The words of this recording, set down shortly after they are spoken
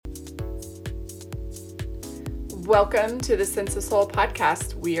Welcome to the Sense of Soul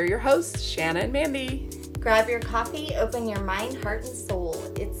podcast. We are your hosts, Shanna and Mandy. Grab your coffee, open your mind, heart, and soul.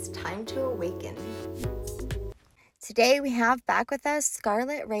 It's time to awaken. Today we have back with us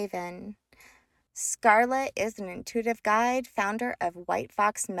Scarlett Raven. Scarlett is an intuitive guide, founder of White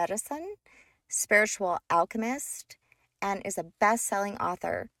Fox Medicine, spiritual alchemist, and is a best-selling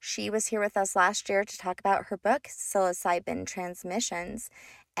author. She was here with us last year to talk about her book, Psilocybin Transmissions,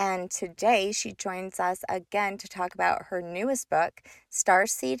 and today she joins us again to talk about her newest book,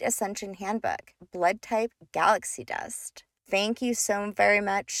 Starseed Ascension Handbook, Blood Type Galaxy Dust. Thank you so very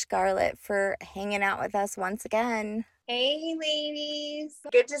much, Scarlett, for hanging out with us once again. Hey, ladies.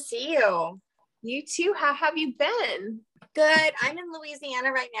 Good to see you. You too. How have you been? Good. I'm in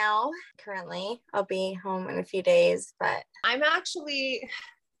Louisiana right now, currently. I'll be home in a few days, but I'm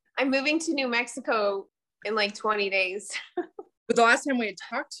moving to New Mexico in like 20 days. But the last time we had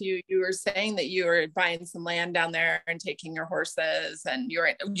talked to you, you were saying that you were buying some land down there and taking your horses, and you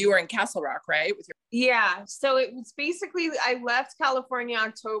were in Castle Rock, right? Yeah. So it was basically, I left California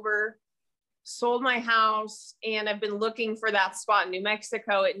October, sold my house, and I've been looking for that spot in New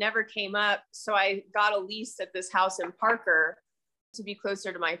Mexico. It never came up. So I got a lease at this house in Parker to be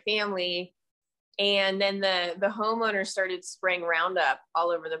closer to my family. And then the homeowner started spraying Roundup all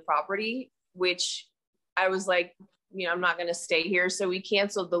over the property, which I was like, I'm not going to stay here. So we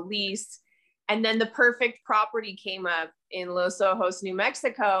canceled the lease. And then the perfect property came up in Los Ojos, New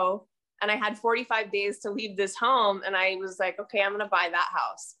Mexico. And I had 45 days to leave this home. And I was like, okay, I'm going to buy that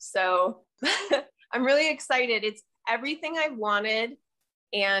house. So I'm really excited. It's everything I wanted.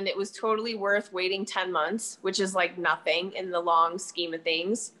 And it was totally worth waiting 10 months, which is like nothing in the long scheme of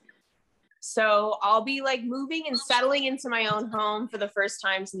things. So I'll be like moving and settling into my own home for the first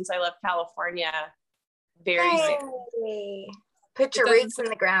time since I left California very soon. Put your roots in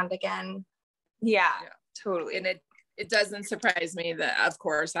the ground again. Yeah, totally. And it doesn't surprise me that, of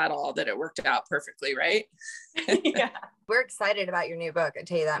course, at all, that it worked out perfectly, right? Yeah. We're excited about your new book, I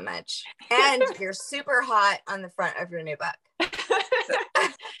tell you that much. And you're super hot on the front of your new book.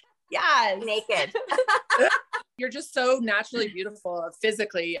 Yes. Naked. You're just so naturally beautiful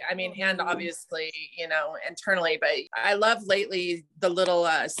physically. I mean, and obviously, internally, but I love lately the little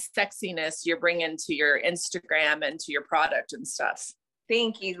sexiness you're bringing to your Instagram and to your product and stuff.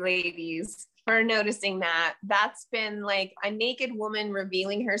 Thank you, ladies, for noticing that. That's been like a naked woman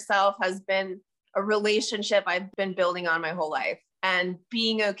revealing herself has been a relationship I've been building on my whole life, and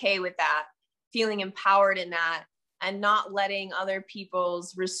being okay with that, feeling empowered in that, and not letting other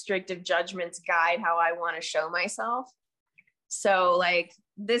people's restrictive judgments guide how I want to show myself. So like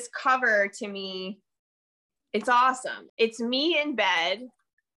this cover to me, it's awesome. It's me in bed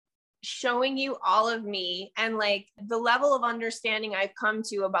showing you all of me, and like the level of understanding I've come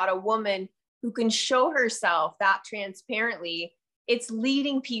to about a woman who can show herself that transparently. It's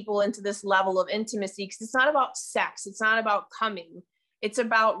leading people into this level of intimacy, because it's not about sex. It's not about coming. It's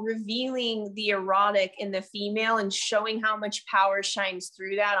about revealing the erotic in the female and showing how much power shines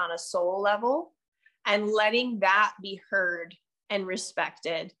through that on a soul level, and letting that be heard and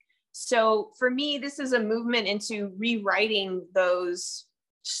respected. So for me, this is a movement into rewriting those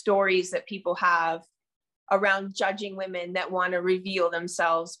stories that people have around judging women that want to reveal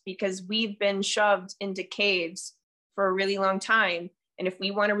themselves, because we've been shoved into caves for a really long time. And if we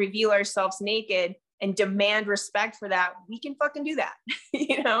want to reveal ourselves naked and demand respect for that, we can fucking do that,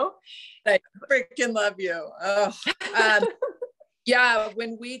 I freaking love you. Oh, yeah.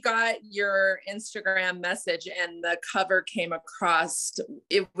 When we got your Instagram message and the cover came across,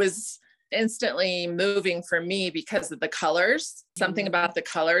 it was instantly moving for me because of the colors. Something about the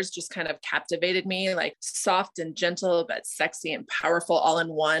colors just kind of captivated me, like soft and gentle, but sexy and powerful all in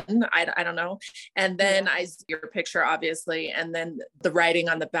one. I don't know. And then I see your picture, obviously, and then the writing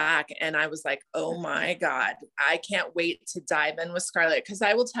on the back. And I was like, oh my God, I can't wait to dive in with Scarlett. Because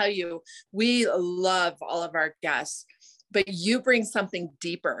I will tell you, we love all of our guests, but you bring something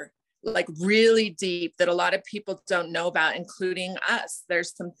deeper, like really deep, that a lot of people don't know about, including us.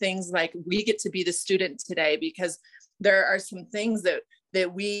 There's some things like we get to be the student today, because there are some things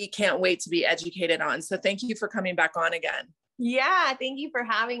that we can't wait to be educated on. So thank you for coming back on again. Yeah, thank you for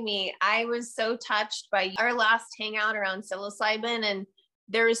having me. I was so touched by our last hangout around psilocybin, and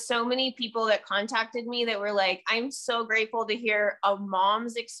there was so many people that contacted me that were like, I'm so grateful to hear a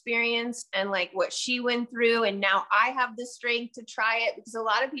mom's experience and like what she went through. And now I have the strength to try it, because a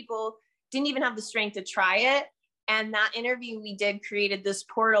lot of people didn't even have the strength to try it. And that interview we did created this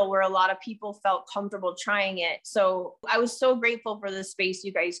portal where a lot of people felt comfortable trying it. So I was so grateful for the space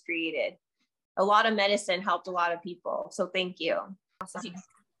you guys created. A lot of medicine helped a lot of people. So thank you. Awesome.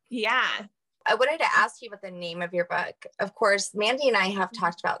 Yeah. I wanted to ask you about the name of your book. Of course, Mandy and I have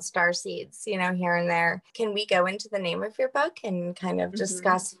talked about star seeds, you know, here and there. Can we go into the name of your book and kind of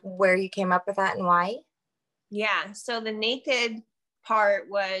discuss where you came up with that and why? Yeah. So the naked part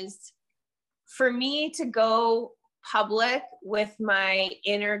was for me to go public with my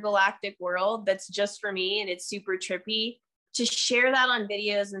intergalactic world that's just for me and it's super trippy, to share that on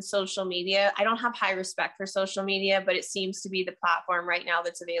videos and social media. I don't have high respect for social media, but it seems to be the platform right now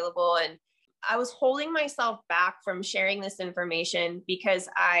that's available. And I was holding myself back from sharing this information because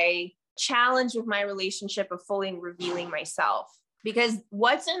I challenged with my relationship of fully revealing myself, because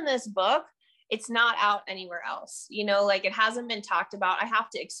what's in this book, it's not out anywhere else. You know, like it hasn't been talked about. I have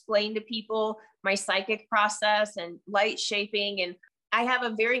to explain to people my psychic process and light shaping. And I have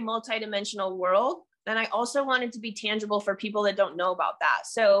a very multidimensional world. And I also wanted to be tangible for people that don't know about that.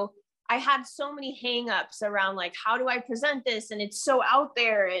 So I had so many hangups around like, how do I present this? And it's so out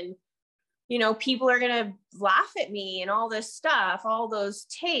there and, you know, people are going to laugh at me and all this stuff, all those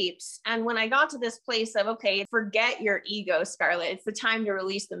tapes. And when I got to this place of, okay, forget your ego, Scarlett, it's the time to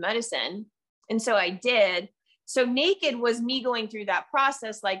release the medicine. And so I did. So naked was me going through that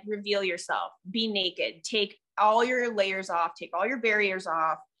process, like reveal yourself, be naked, take all your layers off, take all your barriers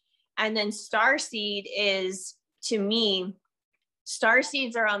off. And then starseed is, to me,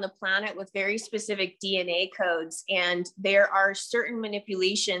 starseeds are on the planet with very specific DNA codes. And there are certain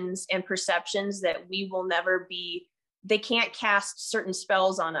manipulations and perceptions that we will never be, they can't cast certain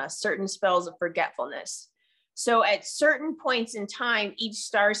spells on us, certain spells of forgetfulness. So at certain points in time, each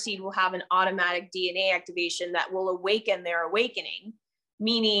starseed will have an automatic DNA activation that will awaken their awakening,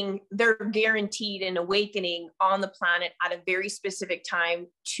 meaning they're guaranteed an awakening on the planet at a very specific time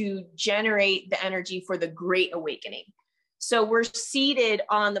to generate the energy for the great awakening. So we're seated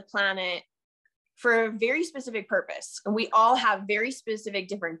on the planet for a very specific purpose. And we all have very specific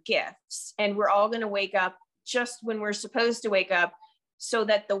different gifts. And we're all going to wake up just when we're supposed to wake up, so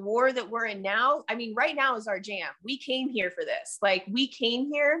that the war that we're in now, I mean, right now is our jam. We came here for this. Like we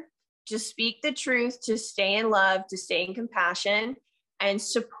came here to speak the truth, to stay in love, to stay in compassion, and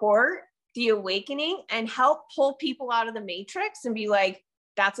support the awakening and help pull people out of the matrix and be like,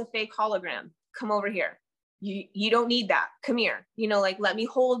 that's a fake hologram. Come over here. You don't need that. Come here. You know, like, let me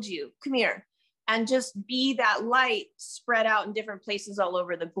hold you. Come here. And just be that light spread out in different places all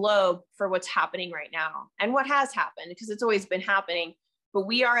over the globe for what's happening right now and what has happened, because it's always been happening. But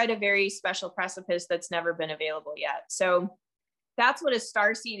we are at a very special precipice that's never been available yet. So that's what a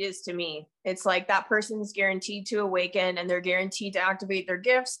starseed is to me. It's like that person's guaranteed to awaken and they're guaranteed to activate their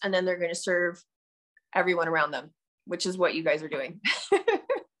gifts, and then they're going to serve everyone around them, which is what you guys are doing.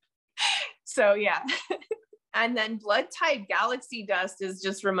 So yeah. And then blood type galaxy dust is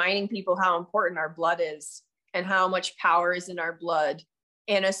just reminding people how important our blood is and how much power is in our blood,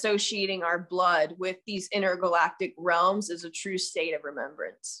 and associating our blood with these intergalactic realms is a true state of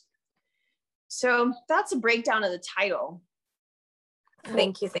remembrance. So that's a breakdown of the title.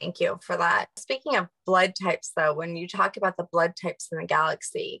 Thank you for that. Speaking of blood types, though, when you talk about the blood types in the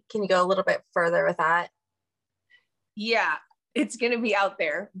galaxy, can you go a little bit further with that? Yeah, it's going to be out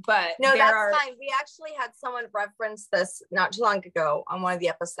there, but no, that's fine. We actually had someone reference this not too long ago on one of the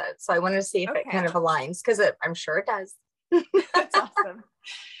episodes. So I wanted to see if it kind of aligns, because I'm sure it does. That's awesome.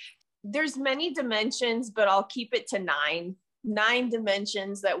 There's many dimensions, but I'll keep it to nine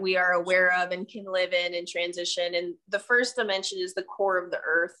dimensions that we are aware of and can live in and transition. And the first dimension is the core of the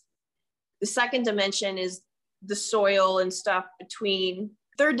earth. The second dimension is the soil and stuff between.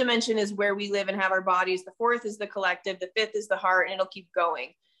 Third dimension is where we live and have our bodies. The fourth is the collective. The fifth is the heart, and it'll keep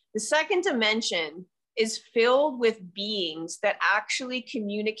going. The second dimension is filled with beings that actually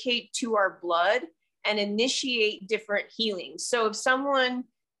communicate to our blood and initiate different healings. So if someone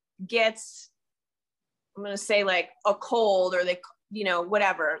gets, I'm going to say like a cold, or they, you know,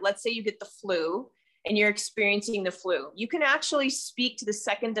 whatever, let's say you get the flu and you're experiencing the flu, you can actually speak to the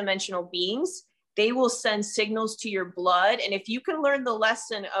second dimensional beings. They will send signals to your blood. And if you can learn the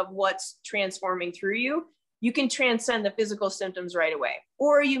lesson of what's transforming through you, you can transcend the physical symptoms right away.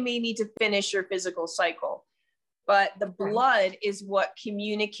 Or you may need to finish your physical cycle. But the blood is what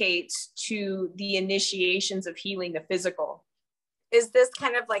communicates to the initiations of healing the physical. Is this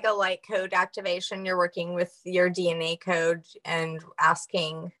kind of like a light code activation? You're working with your DNA code and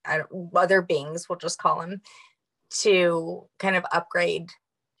asking other beings, we'll just call them, to kind of upgrade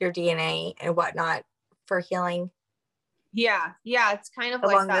your DNA and whatnot for healing? Yeah, it's kind of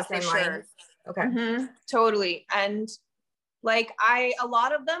along like that the same for sure. lines. Okay. Totally. And like a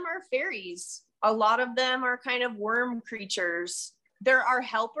lot of them are fairies. A lot of them are kind of worm creatures. There are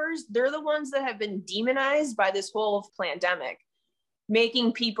helpers. They're the ones that have been demonized by this whole pandemic.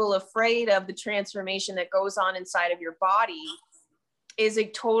 making people afraid of the transformation that goes on inside of your body is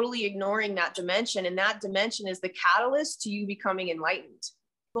totally ignoring that dimension. And that dimension is the catalyst to you becoming enlightened.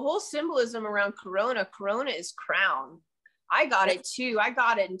 The whole symbolism around Corona is crown. I got it too. I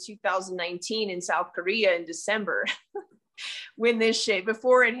got it in 2019 in South Korea in December when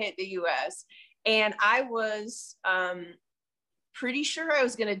before it hit the US. And I was pretty sure I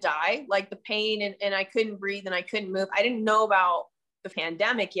was going to die, like the pain and I couldn't breathe and I couldn't move. I didn't know about the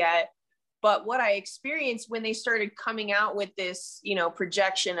pandemic yet, but what I experienced when they started coming out with this, you know,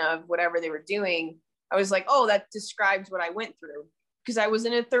 projection of whatever they were doing, I was like, oh, that describes what I went through. Because I was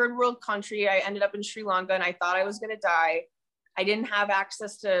in a third world country. I ended up in Sri Lanka and I thought I was going to die. I didn't have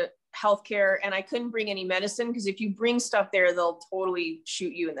access to healthcare and I couldn't bring any medicine because if you bring stuff there, they'll totally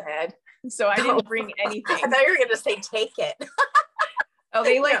shoot you in the head. So I didn't bring anything. I thought you were going to say, take it. Oh,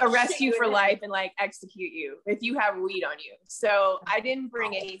 they like arrest you for life and like execute you if you have weed on you. So I didn't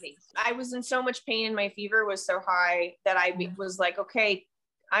bring anything. I was in so much pain and my fever was so high that I was like, okay,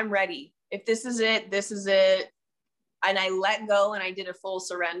 I'm ready. If this is it, this is it. And I let go and I did a full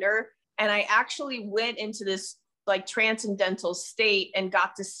surrender. And I actually went into this like transcendental state and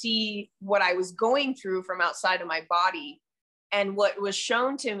got to see what I was going through from outside of my body. And what was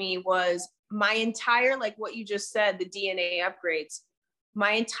shown to me was my entire, like what you just said, the DNA upgrades.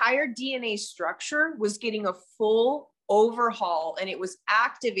 My entire DNA structure was getting a full overhaul and it was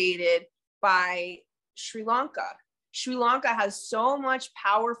activated by Sri Lanka. Sri Lanka has so much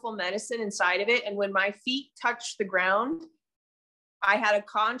powerful medicine inside of it. And when my feet touched the ground, I had a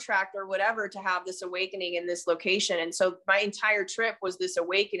contract or whatever to have this awakening in this location. And so my entire trip was this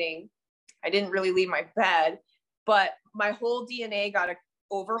awakening. I didn't really leave my bed, but my whole DNA got an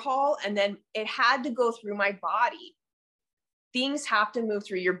overhaul and then it had to go through my body. Things have to move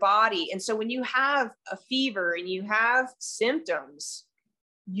through your body. And so when you have a fever and you have symptoms,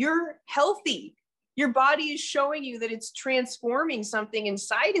 you're healthy. Your body is showing you that it's transforming something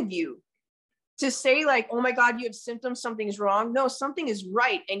inside of you. To say like, oh my God, you have symptoms, something's wrong. No, something is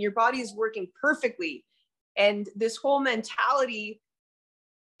right. And your body is working perfectly. And this whole mentality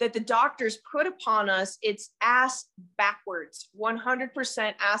that the doctors put upon us, it's ass backwards,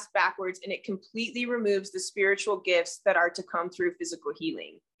 100% ass backwards. And it completely removes the spiritual gifts that are to come through physical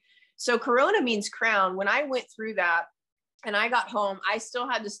healing. So Corona means crown. When I went through that and I got home, I still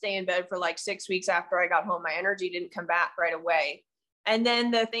had to stay in bed for like 6 weeks after I got home. My energy didn't come back right away. And then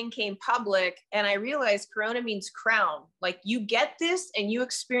the thing came public and I realized Corona means crown. Like you get this and you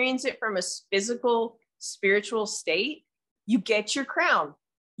experience it from a physical, spiritual state, you get your crown.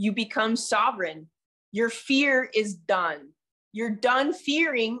 You become sovereign. Your fear is done. You're done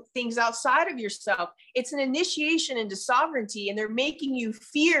fearing things outside of yourself. It's an initiation into sovereignty, and they're making you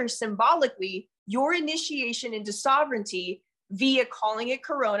fear symbolically your initiation into sovereignty via calling it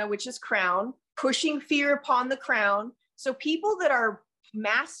Corona, which is crown, pushing fear upon the crown. So people that are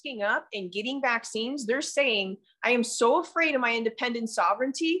masking up and getting vaccines, they're saying, I am so afraid of my independent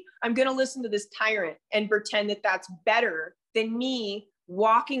sovereignty. I'm going to listen to this tyrant and pretend that that's better than me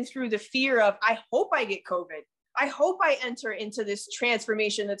walking through the fear of, I hope I get COVID. I hope I enter into this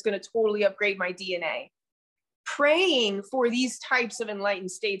transformation that's going to totally upgrade my DNA. Praying for these types of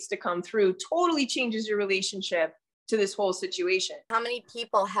enlightened states to come through totally changes your relationship to this whole situation. How many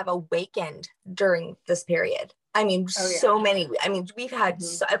people have awakened during this period? I mean, so many. I mean, we've had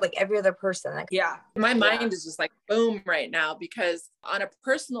like every other person. Like, my mind is just like boom right now, because on a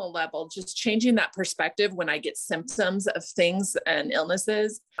personal level, just changing that perspective when I get symptoms of things and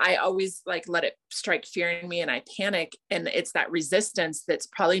illnesses, I always like let it strike fear in me and I panic. And it's that resistance that's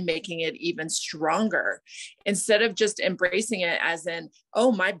probably making it even stronger, instead of just embracing it as in,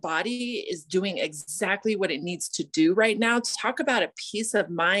 oh, my body is doing exactly what it needs to do right now. Talk about a peace of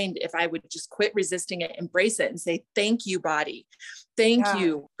mind. If I would just quit resisting it, embrace it and say, thank you, body. Thank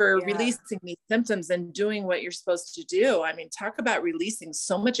you for releasing these symptoms and doing what you're supposed to do. I mean, talk about releasing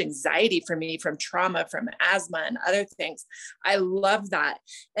so much anxiety for me from trauma, from asthma and other things. I love that.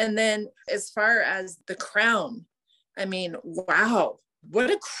 And then as far as the crown, I mean, wow,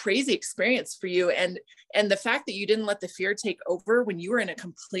 what a crazy experience for you. And the fact that you didn't let the fear take over when you were in a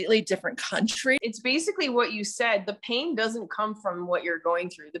completely different country. It's basically what you said. The pain doesn't come from what you're going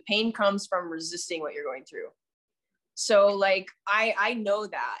through. The pain comes from resisting what you're going through. So like, I know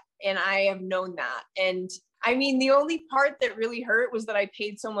that, and I have known that. And I mean, the only part that really hurt was that I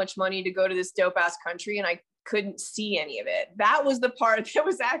paid so much money to go to this dope ass country and I couldn't see any of it. That was the part that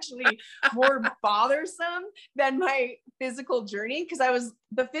was actually more bothersome than my physical journey. Cause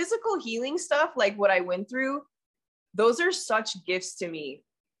the physical healing stuff, like what I went through, those are such gifts to me.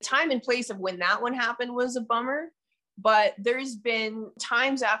 Time and place of when that one happened was a bummer, But there's been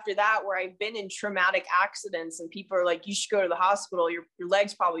times after that where I've been in traumatic accidents and people are like, you should go to the hospital. Your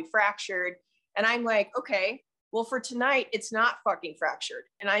leg's probably fractured. And I'm like, okay, well, for tonight, it's not fucking fractured.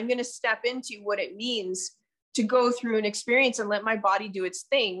 And I'm going to step into what it means to go through an experience and let my body do its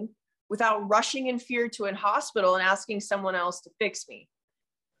thing without rushing in fear to a hospital and asking someone else to fix me.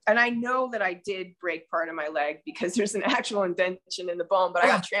 And I know that I did break part of my leg because there's an actual indentation in the bone, but I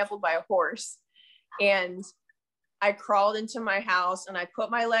got trampled by a horse. And I crawled into my house and I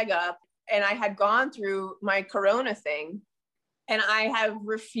put my leg up, and I had gone through my corona thing, and I have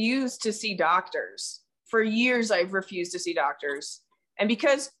refused to see doctors. For years, I've refused to see doctors. And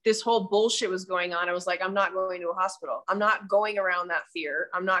because this whole bullshit was going on, I was like, I'm not going to a hospital. I'm not going around that fear.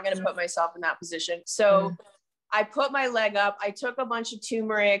 I'm not going to put myself in that position. So I put my leg up. I took a bunch of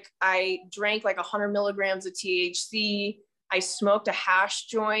turmeric. I drank like 100 milligrams of THC. I smoked a hash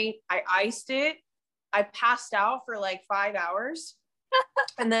joint. I iced it. I passed out for like 5 hours.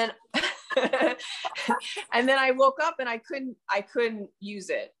 And then and then I woke up and I couldn't use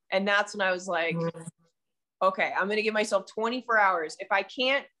it. And that's when I was like, okay, I'm going to give myself 24 hours. If I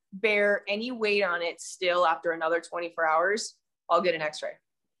can't bear any weight on it still after another 24 hours, I'll get an x-ray.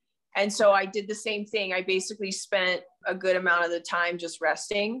 And so I did the same thing. I basically spent a good amount of the time just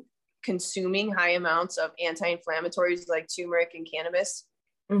resting, consuming high amounts of anti-inflammatories like turmeric and cannabis.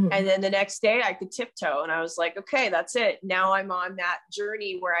 And then the next day I could tiptoe, and I was like, okay, that's it. Now I'm on that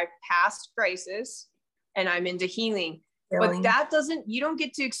journey where I've passed crisis and I'm into healing. But that you don't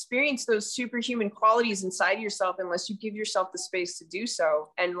get to experience those superhuman qualities inside yourself unless you give yourself the space to do so.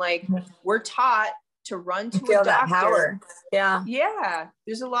 And like, we're taught to run to feel a doctor. That power. Yeah. Yeah.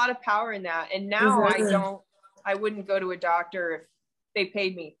 There's a lot of power in that. And now I wouldn't go to a doctor if they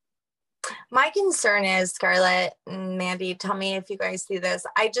paid me. My concern is, Scarlett and Mandy, tell me if you guys see this.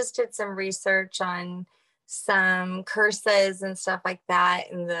 I just did some research on some curses and stuff like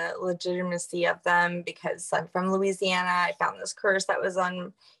that and the legitimacy of them because I'm from Louisiana. I found this curse that was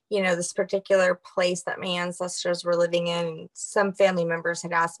on, this particular place that my ancestors were living in. Some family members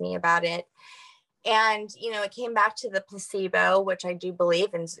had asked me about it. And, it came back to the placebo, which I do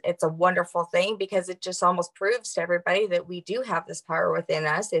believe, and it's a wonderful thing because it just almost proves to everybody that we do have this power within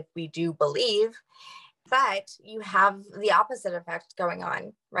us if we do believe. But you have the opposite effect going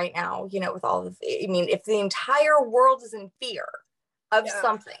on right now, with all of, if the entire world is in fear of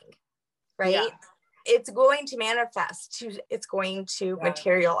something, right? Yeah. It's going to manifest, it's going to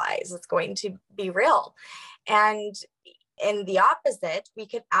materialize, it's going to be real. And in the opposite, we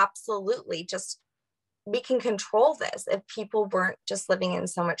could absolutely we can control this if people weren't just living in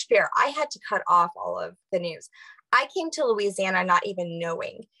so much fear. I had to cut off all of the news. I came to Louisiana not even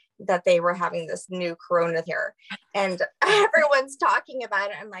knowing that they were having this new corona here. And everyone's talking about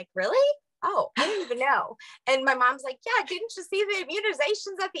it. I'm like, really? Oh, I didn't even know. And my mom's like, yeah, didn't you see the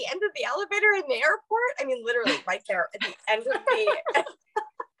immunizations at the end of the elevator in the airport? I mean, literally right there at the end of the,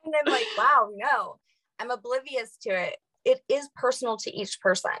 and I'm like, wow, no, I'm oblivious to it. It is personal to each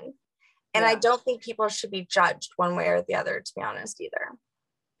person. And I don't think people should be judged one way or the other, to be honest, either.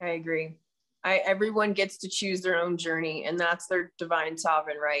 I agree. Everyone gets to choose their own journey, and that's their divine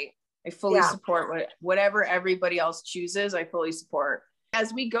sovereign right. I fully support whatever everybody else chooses. I fully support.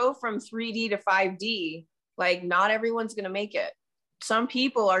 As we go from 3D to 5D, like not everyone's going to make it. Some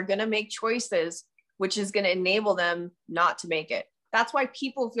people are going to make choices, which is going to enable them not to make it. That's why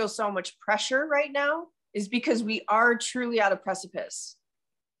people feel so much pressure right now, is because we are truly at a precipice.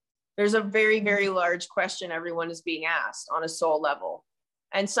 There's a very, very large question everyone is being asked on a soul level.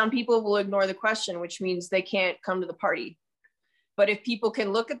 And some people will ignore the question, which means they can't come to the party. But if people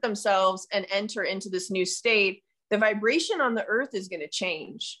can look at themselves and enter into this new state, the vibration on the earth is going to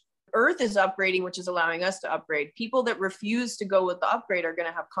change. Earth is upgrading, which is allowing us to upgrade. People that refuse to go with the upgrade are going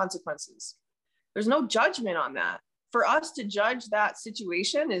to have consequences. There's no judgment on that. For us to judge that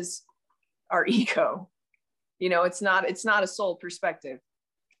situation is our ego. It's not a soul perspective.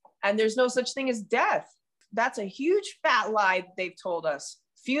 And there's no such thing as death. That's a huge fat lie they've told us.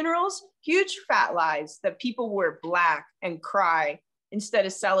 Funerals, huge fat lies that people wear black and cry instead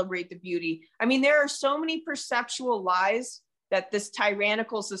of celebrate the beauty. I mean, there are so many perceptual lies that this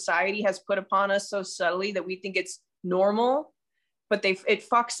tyrannical society has put upon us so subtly that we think it's normal, but it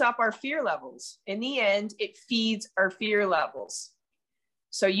fucks up our fear levels. In the end, it feeds our fear levels.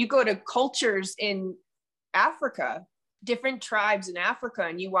 So you go to cultures in Africa, different tribes in Africa,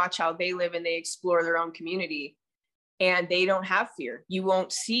 and you watch how they live and they explore their own community, and they don't have fear. You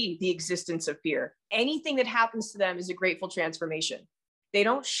won't see the existence of fear. Anything that happens to them is a grateful transformation. They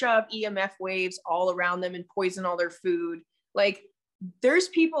don't shove EMF waves all around them and poison all their food. Like, there's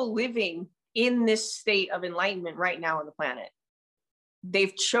people living in this state of enlightenment right now on the planet.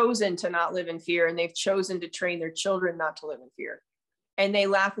 They've chosen to not live in fear, and they've chosen to train their children not to live in fear. And they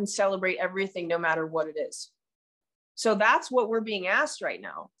laugh and celebrate everything, no matter what it is. So that's what we're being asked right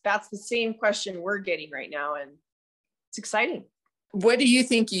now. That's the same question we're getting right now. And it's exciting. What do you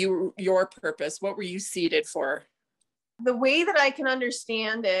think your purpose, what were you seeded for? The way that I can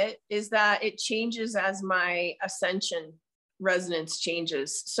understand it is that it changes as my ascension resonance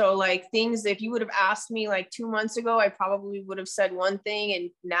changes. So like things, if you would have asked me like 2 months ago, I probably would have said one thing, and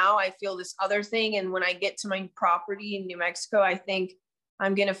now I feel this other thing. And when I get to my property in New Mexico, I think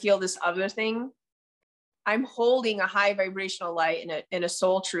I'm going to feel this other thing. I'm holding a high vibrational light and a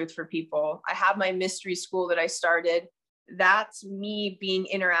soul truth for people. I have my mystery school that I started. That's me being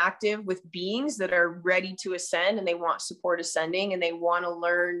interactive with beings that are ready to ascend, and they want support ascending, and they want to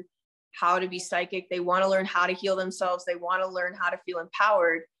learn how to be psychic. They want to learn how to heal themselves. They want to learn how to feel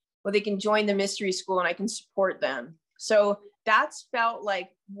empowered. Well, they can join the mystery school and I can support them. So that's felt like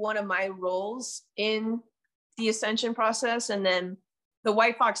one of my roles in the ascension process. And then the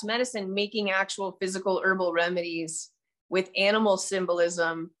White Fox medicine, making actual physical herbal remedies with animal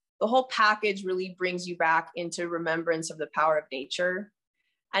symbolism, the whole package really brings you back into remembrance of the power of nature.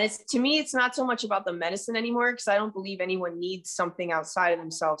 And it's, to me, it's not so much about the medicine anymore, because I don't believe anyone needs something outside of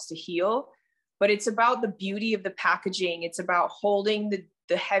themselves to heal, but it's about the beauty of the packaging. It's about holding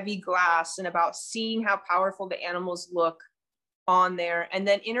the heavy glass, and about seeing how powerful the animals look on there, and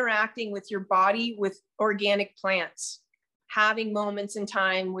then interacting with your body with organic plants, having moments in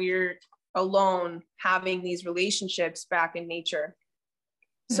time where you're alone, having these relationships back in nature.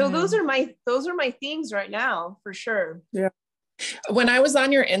 So those are my things right now, for sure. Yeah. When I was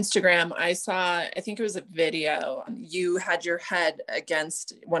on your Instagram, I saw, I think it was a video, you had your head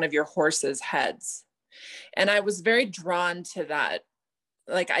against one of your horse's heads. And I was very drawn to that.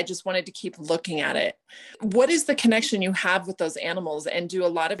 Like, I just wanted to keep looking at it. What is the connection you have with those animals? And do a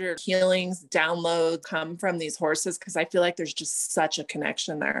lot of your healings, downloads come from these horses? Because I feel like there's just such a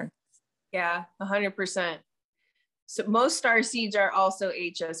connection there. Yeah, 100%. So most starseeds are also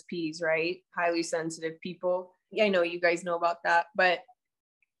HSPs, right? Highly sensitive people. I know you guys know about that, but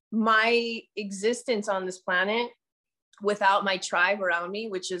my existence on this planet without my tribe around me,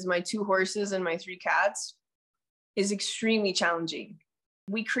 which is my 2 horses and my 3 cats, is extremely challenging.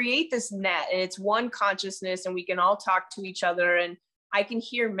 We create this net, and it's one consciousness, and we can all talk to each other, and I can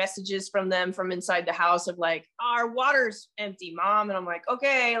hear messages from them from inside the house of like, oh, our water's empty, Mom. And I'm like,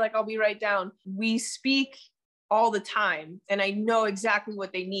 okay, like I'll be right down. We speak all the time, and I know exactly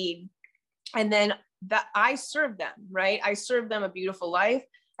what they need. And then that I serve them, right? I serve them a beautiful life.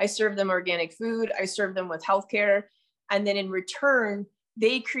 I serve them organic food. I serve them with healthcare. And then in return,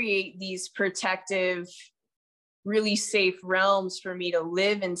 they create these protective, really safe realms for me to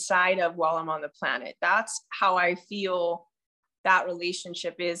live inside of while I'm on the planet. That's how I feel that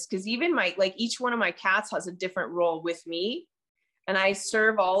relationship is. Because even each one of my cats has a different role with me, and I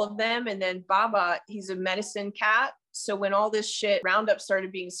serve all of them. And then Baba, he's a medicine cat. So when all this shit Roundup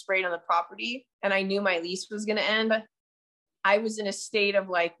started being sprayed on the property, and I knew my lease was going to end, I was in a state of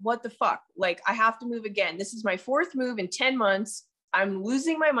like, what the fuck? Like, I have to move again. This is my 4th move in 10 months. I'm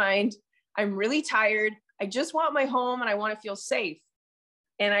losing my mind. I'm really tired. I just want my home, and I want to feel safe.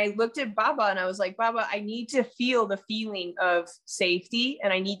 And I looked at Baba and I was like, Baba, I need to feel the feeling of safety,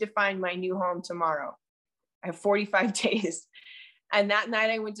 and I need to find my new home tomorrow. I have 45 days. And that night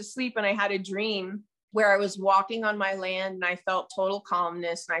I went to sleep, and I had a dream where I was walking on my land, and I felt total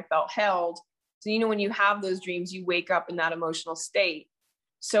calmness, and I felt held. So, when you have those dreams, you wake up in that emotional state.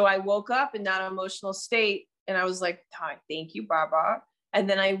 So I woke up in that emotional state, and I was like, thank you, Baba. And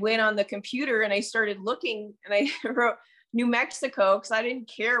then I went on the computer and I started looking, and I wrote New Mexico, because I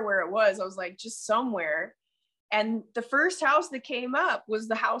didn't care where it was. I was like, just somewhere. And the first house that came up was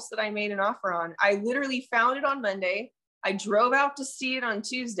the house that I made an offer on. I literally found it on Monday. I drove out to see it on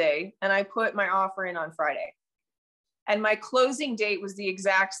Tuesday, and I put my offer in on Friday. And my closing date was the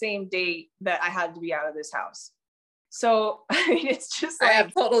exact same date that I had to be out of this house. So it's just like, I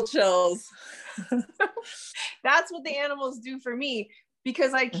have total chills. That's what the animals do for me,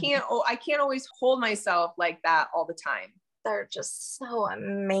 because I can't always hold myself like that all the time. They're just so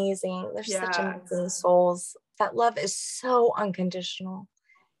amazing. They're such amazing souls. That love is so unconditional.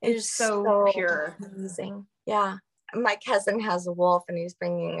 It is so pure. Amazing. Yeah. My cousin has a wolf, and he's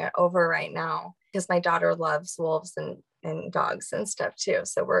bringing it over right now because my daughter loves wolves and dogs and stuff too.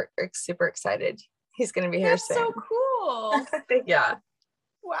 So we're super excited. He's going to be here soon. That's so cool. Yeah.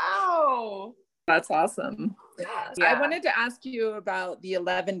 Wow. That's awesome. Yeah. I wanted to ask you about the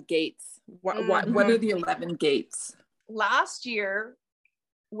 11 gates. What are the 11 gates? Last year,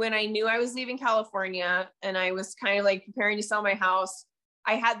 when I knew I was leaving California and I was kind of like preparing to sell my house,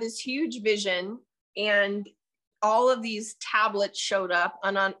 I had this huge vision, and all of these tablets showed up,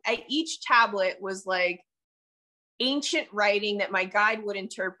 and on each tablet was like ancient writing that my guide would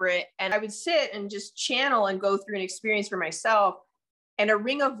interpret. And I would sit and just channel and go through an experience for myself. And a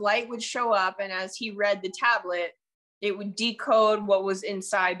ring of light would show up. And as he read the tablet, it would decode what was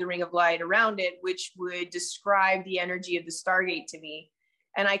inside the ring of light around it, which would describe the energy of the Stargate to me.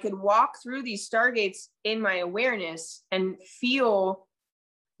 And I could walk through these Stargates in my awareness and feel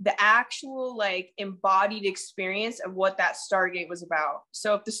the actual like embodied experience of what that Stargate was about.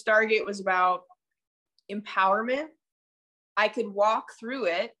 So if the Stargate was about empowerment, I could walk through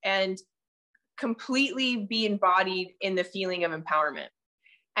it and completely be embodied in the feeling of empowerment.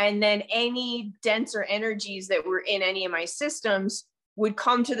 And then any denser energies that were in any of my systems would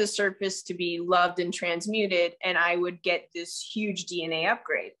come to the surface to be loved and transmuted, and I would get this huge DNA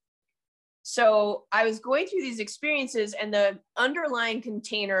upgrade. So I was going through these experiences, and the underlying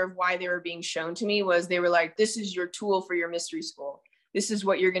container of why they were being shown to me was they were like, this is your tool for your mystery school. This is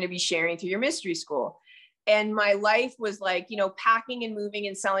what you're going to be sharing through your mystery school. And my life was like, you know, packing and moving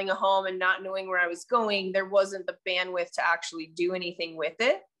and selling a home and not knowing where I was going. There wasn't the bandwidth to actually do anything with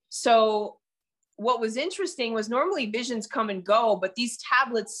it. So what was interesting was normally visions come and go, but these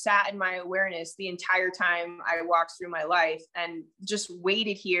tablets sat in my awareness the entire time I walked through my life and just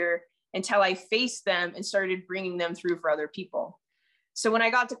waited here until I faced them and started bringing them through for other people. So when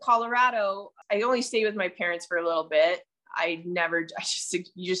I got to Colorado, I only stayed with my parents for a little bit.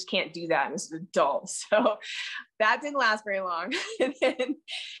 You just can't do that as an adult. So that didn't last very long. And then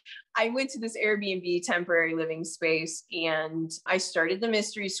I went to this Airbnb temporary living space, and I started the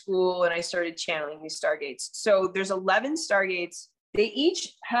mystery school, and I started channeling these Stargates. So there's 11 Stargates. They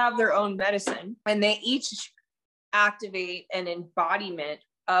each have their own medicine, and they each activate an embodiment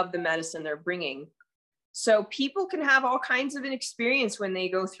of the medicine they're bringing. So people can have all kinds of an experience when they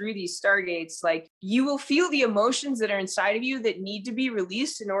go through these Stargates. Like, you will feel the emotions that are inside of you that need to be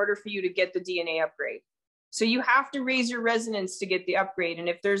released in order for you to get the DNA upgrade. So you have to raise your resonance to get the upgrade. And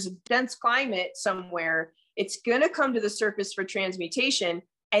if there's a dense climate somewhere, it's going to come to the surface for transmutation.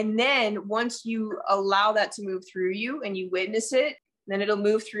 And then once you allow that to move through you and you witness it, then it'll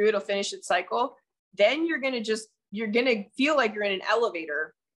move through, it'll finish its cycle. Then you're going to feel like you're in an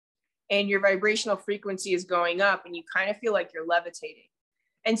elevator, and your vibrational frequency is going up, and you kind of feel like you're levitating.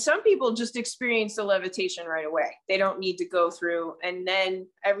 And some people just experience the levitation right away. They don't need to go through, and then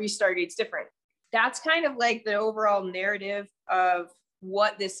every Stargate's different. That's kind of like the overall narrative of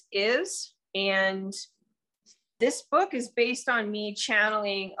what this is. And this book is based on me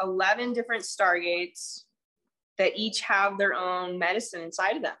channeling 11 different Stargates that each have their own medicine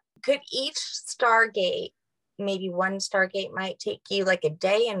inside of them. Could each Stargate, maybe one Stargate might take you like a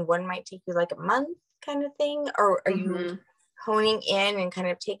day and one might take you like a month kind of thing? Or are you honing in and kind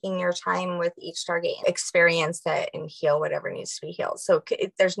of taking your time with each Stargate, experience it and heal whatever needs to be healed? So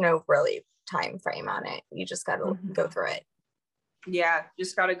there's no really time frame on it. You just got to go through it. Yeah,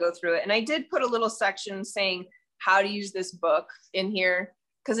 just got to go through it. And I did put a little section saying how to use this book in here,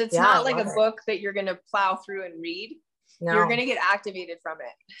 because it's not like a book that you're going to plow through and read. No. You're going to get activated from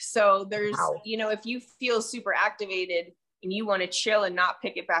it. So there's, you know, if you feel super activated and you want to chill and not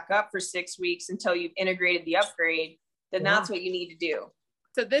pick it back up for 6 weeks until you've integrated the upgrade, then that's what you need to do.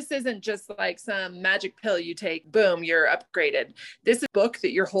 So this isn't just like some magic pill you take, boom, you're upgraded. This book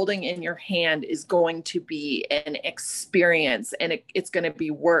that you're holding in your hand is going to be an experience, and it's going to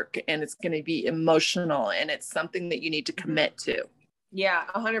be work, and it's going to be emotional, and it's something that you need to commit to. Yeah,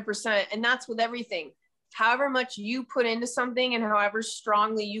 100%. And that's with everything. However much you put into something and however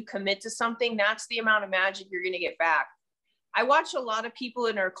strongly you commit to something, that's the amount of magic you're going to get back. I watch a lot of people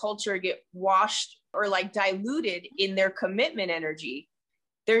in our culture get washed or like diluted in their commitment energy.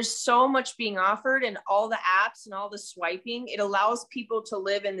 There's so much being offered, and all the apps and all the swiping, it allows people to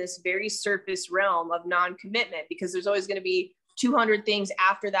live in this very surface realm of non-commitment, because there's always going to be 200 things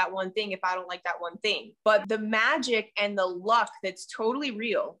after that one thing if I don't like that one thing. But the magic and the luck that's totally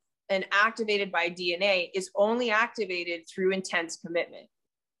real and activated by DNA is only activated through intense commitment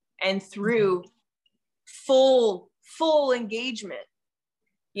and through full engagement,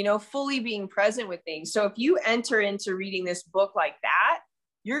 you know, fully being present with things. So if you enter into reading this book like that,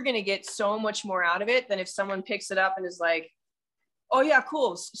 you're going to get so much more out of it than if someone picks it up and is like, oh yeah,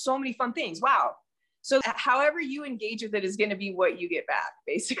 cool. So many fun things. Wow. So however you engage with it is going to be what you get back,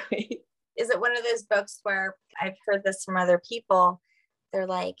 basically. Is it one of those books where I've heard this from other people? They're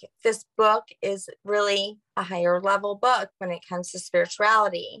like, this book is really a higher level book when it comes to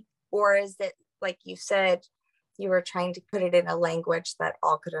spirituality? Or is it, like you said, You were trying to put it in a language that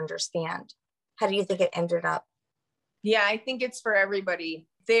all could understand. How do you think it ended up? Yeah, I think it's for everybody.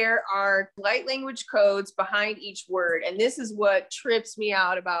 There are light language codes behind each word. And this is what trips me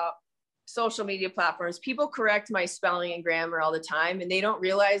out about social media platforms. People correct my spelling and grammar all the time, and they don't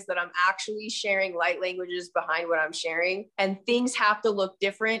realize that I'm actually sharing light languages behind what I'm sharing. And things have to look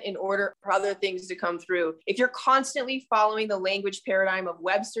different in order for other things to come through. If you're constantly following the language paradigm of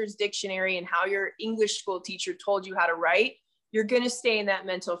Webster's dictionary and how your English school teacher told you how to write, you're going to stay in that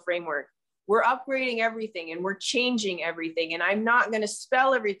mental framework. We're upgrading everything and we're changing everything. And I'm not going to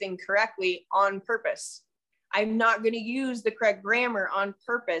spell everything correctly on purpose. I'm not going to use the correct grammar on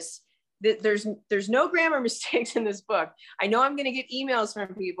purpose. There's no grammar mistakes in this book. I know I'm going to get emails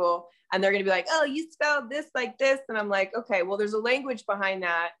from people and they're going to be like, oh, you spelled this like this. And I'm like, okay, well, there's a language behind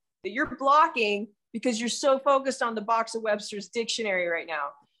that you're blocking because you're so focused on the box of Webster's dictionary right now.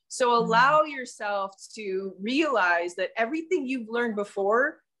 So allow yourself to realize that everything you've learned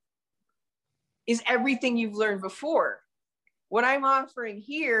before is everything you've learned before. What I'm offering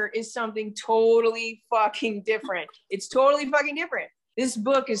here is something totally fucking different. It's totally fucking different. This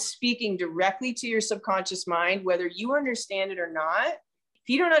book is speaking directly to your subconscious mind, whether you understand it or not. If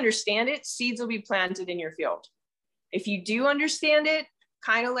you don't understand it, seeds will be planted in your field. If you do understand it,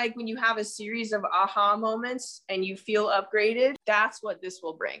 kind of like when you have a series of aha moments and you feel upgraded, that's what this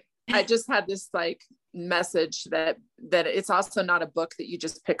will bring. I just had this like message that it's also not a book that you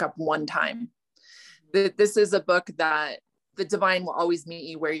just pick up one time. This is a book that the divine will always meet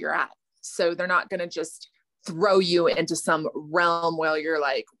you where you're at. So they're not going to just throw you into some realm where you're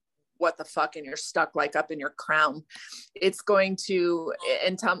like, what the fuck? And you're stuck like up in your crown. It's going to,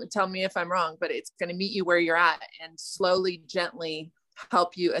 and tell me if I'm wrong, but it's going to meet you where you're at and slowly, gently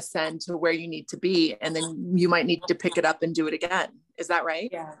help you ascend to where you need to be. And then you might need to pick it up and do it again. Is that right?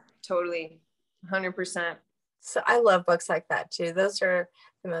 Yeah, totally. 100%. So I love books like that too. Those are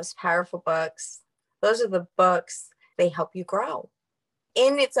the most powerful books. Those are the books, they help you grow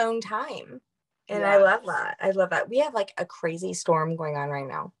in its own time. And yeah. I love that. I love that. We have like a crazy storm going on right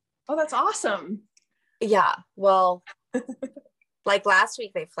now. Oh, that's awesome. Yeah. Well, like last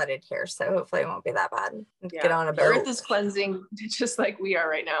week they flooded here, so hopefully it won't be that bad. Yeah. Get on a boat. The earth is cleansing just like we are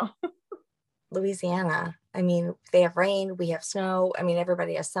right now. Louisiana. I mean, they have rain, we have snow. I mean,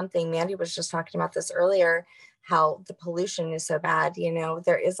 everybody has something. Mandy was just talking about this earlier, how the pollution is so bad. You know,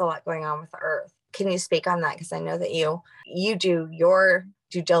 there is a lot going on with the earth. Can you speak on that? Because I know that you do your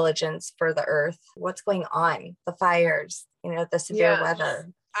due diligence for the earth. What's going on? The fires, you know, the severe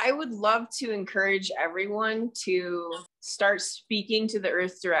weather. I would love to encourage everyone to start speaking to the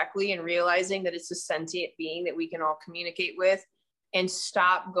earth directly and realizing that it's a sentient being that we can all communicate with, and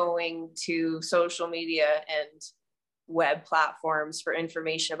stop going to social media and web platforms for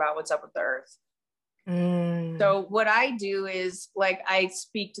information about what's up with the earth. So what I do is, like, I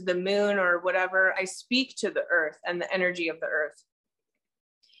speak to the moon or whatever. I speak to the earth and the energy of the earth.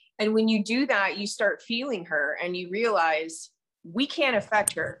 And when you do that, you start feeling her and you realize we can't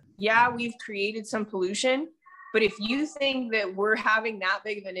affect her. Yeah, we've created some pollution, but if you think that we're having that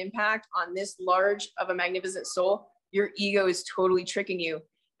big of an impact on this large of a magnificent soul, your ego is totally tricking you.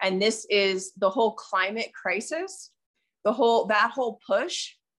 And this is the whole climate crisis, that whole push.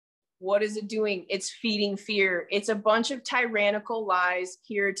 What is it doing? It's feeding fear. It's a bunch of tyrannical lies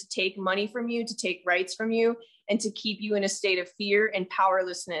here to take money from you, to take rights from you, and to keep you in a state of fear and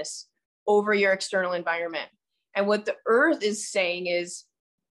powerlessness over your external environment. And what the earth is saying is,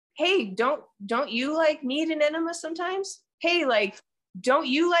 hey, don't you like need an enema sometimes? Hey, like, don't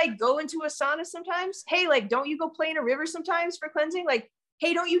you like go into a sauna sometimes? Hey, like, don't you go play in a river sometimes for cleansing? Like,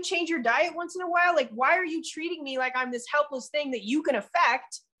 hey, don't you change your diet once in a while? Like, why are you treating me like I'm this helpless thing that you can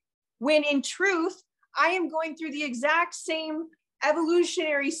affect, when in truth, I am going through the exact same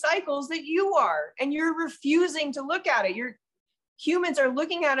evolutionary cycles that you are, and you're refusing to look at it. Humans are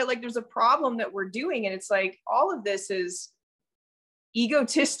looking at it like there's a problem that we're doing. And it's like, all of this is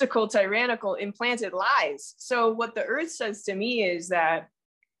egotistical, tyrannical, implanted lies. So what the earth says to me is that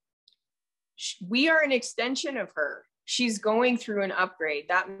we are an extension of her. She's going through an upgrade.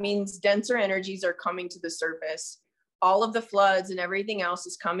 That means denser energies are coming to the surface. All of the floods and everything else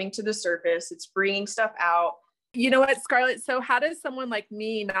is coming to the surface. It's bringing stuff out. You know what, Scarlett? So how does someone like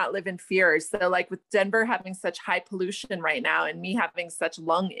me not live in fear? So like with Denver having such high pollution right now and me having such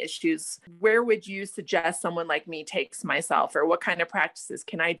lung issues, where would you suggest someone like me takes myself, or what kind of practices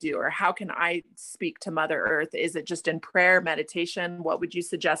can I do? Or how can I speak to Mother Earth? Is it just in prayer, meditation? What would you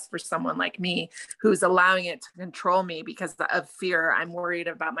suggest for someone like me who's allowing it to control me because of fear? I'm worried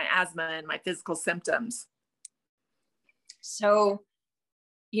about my asthma and my physical symptoms. So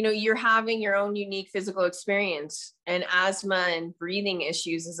you know, you're having your own unique physical experience, and asthma and breathing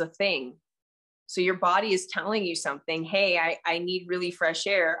issues is a thing. So your body is telling you something. Hey, I need really fresh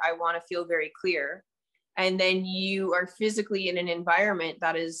air. I want to feel very clear. And then you are physically in an environment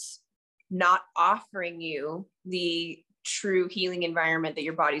that is not offering you the true healing environment that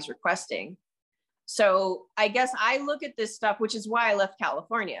your body's requesting. So I guess I look at this stuff, which is why I left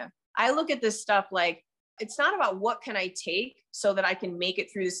California. I look at this stuff like, it's not about what can I take so that I can make it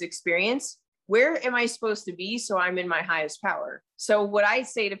through this experience. Where am I supposed to be so I'm in my highest power? So what I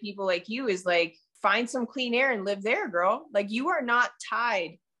say to people like you is like, find some clean air and live there, girl. Like, you are not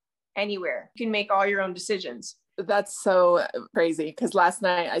tied anywhere. You can make all your own decisions. That's so crazy, because last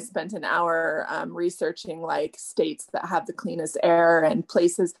night I spent an hour researching like states that have the cleanest air and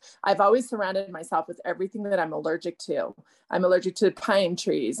places. I've always surrounded myself with everything that I'm allergic to. I'm allergic to pine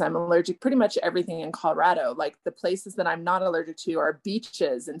trees. I'm allergic pretty much everything in Colorado. Like, the places that I'm not allergic to are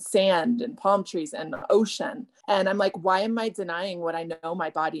beaches and sand and palm trees and ocean. And I'm like, why am I denying what I know my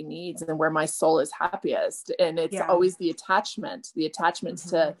body needs and where my soul is happiest? And it's always the attachments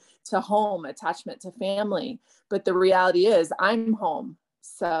to home, attachment to family. But the reality is I'm home.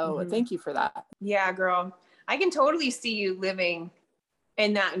 So thank you for that. Yeah, girl. I can totally see you living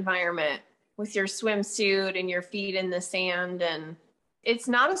in that environment with your swimsuit and your feet in the sand. And it's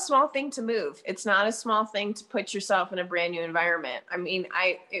not a small thing to move. It's not a small thing to put yourself in a brand new environment. I mean,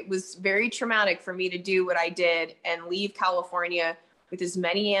 it was very traumatic for me to do what I did and leave California with as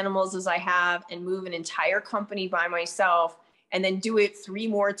many animals as I have and move an entire company by myself and then do it 3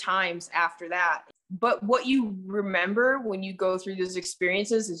 more times after that. But what you remember when you go through those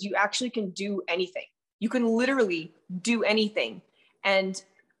experiences is you actually can do anything. You can literally do anything. And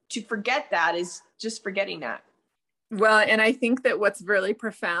to forget that is just forgetting that. Well, and I think that what's really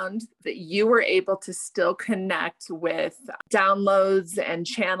profound, that you were able to still connect with downloads and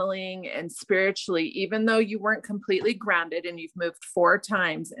channeling and spiritually, even though you weren't completely grounded and you've moved 4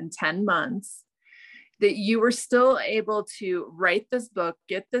 times in 10 months, that you were still able to write this book,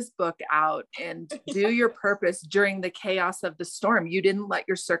 get this book out, and do your purpose during the chaos of the storm. You didn't let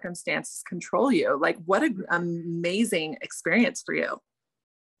your circumstances control you. Like, what an amazing experience for you.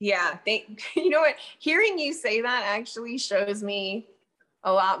 Yeah. You know what? Hearing you say that actually shows me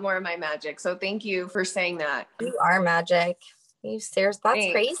a lot more of my magic. So thank you for saying that. You are magic. You serious? That's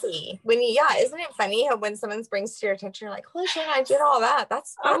Thanks. Crazy. Isn't it funny how when someone brings to your attention, you're like, holy shit, I did all that. That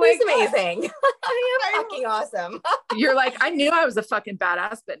is amazing. I am fucking awesome. You're like, I knew I was a fucking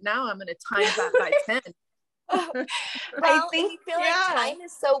badass, but now I'm going to time that by 10. Well, I feel like time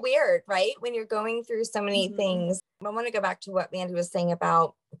is so weird, right? When you're going through so many things. I want to go back to what Mandy was saying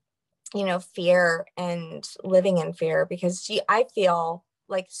about, fear and living in fear, because I feel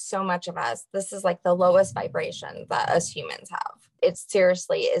like so much of us, this is like the lowest vibration that us humans have. It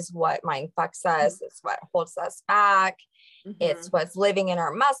seriously is what mind fucks us. It's what holds us back. It's what's living in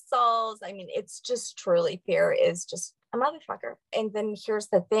our muscles. I mean, it's just truly, fear is just a motherfucker. And then here's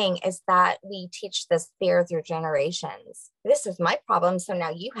the thing is that we teach this fear through generations. This is my problem, so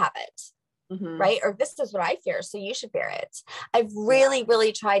now you have it. Right? Or this is what I fear, so you should fear it. I've really,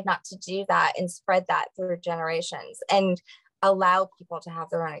 really tried not to do that and spread that through generations and allow people to have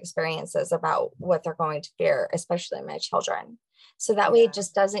their own experiences about what they're going to fear, especially my children. So that way it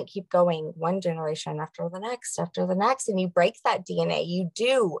just doesn't keep going one generation after the next, and you break that DNA. You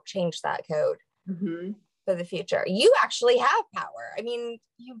do change that code for the future. You actually have power. I mean,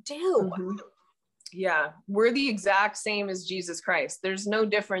 you do. Yeah, we're the exact same as Jesus Christ. There's no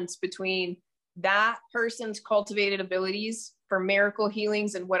difference between that person's cultivated abilities for miracle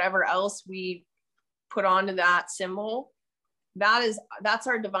healings and whatever else we put onto that symbol. That's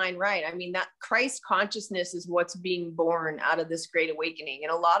our divine right. I mean, that Christ consciousness is what's being born out of this great awakening.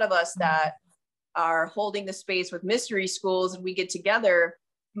 And a lot of us that are holding the space with mystery schools and we get together,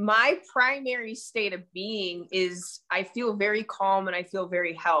 my primary state of being is I feel very calm and I feel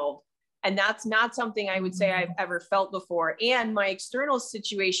very held. And that's not something I would say I've ever felt before. And my external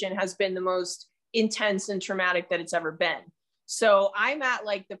situation has been the most intense and traumatic that it's ever been. So I'm at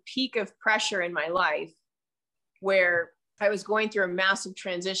like the peak of pressure in my life where I was going through a massive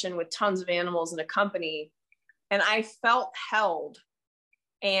transition with tons of animals in a company. And I felt held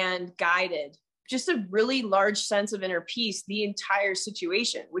and guided, just a really large sense of inner peace the entire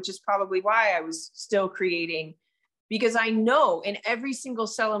situation, which is probably why I was still creating. Because I know in every single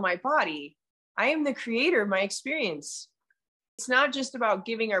cell of my body, I am the creator of my experience. It's not just about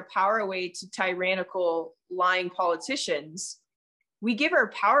giving our power away to tyrannical, lying politicians. We give our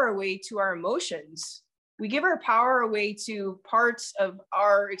power away to our emotions. We give our power away to parts of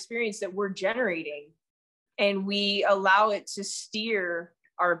our experience that we're generating. And we allow it to steer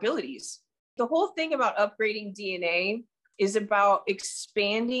our abilities. The whole thing about upgrading DNA is about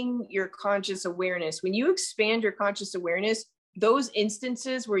expanding your conscious awareness. When you expand your conscious awareness, those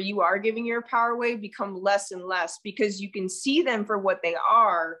instances where you are giving your power away become less and less, because you can see them for what they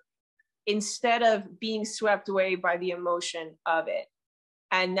are instead of being swept away by the emotion of it.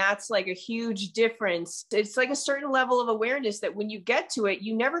 And that's like a huge difference. It's like a certain level of awareness that when you get to it,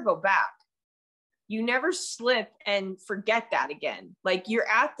 you never go back. You never slip and forget that again. Like, you're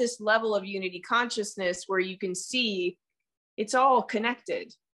at this level of unity consciousness where you can see it's all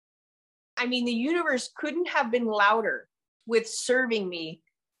connected. I mean, the universe couldn't have been louder with serving me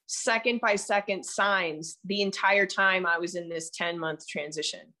second by second signs the entire time I was in this 10-month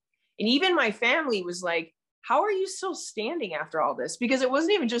transition. And even my family was like, how are you still standing after all this? Because it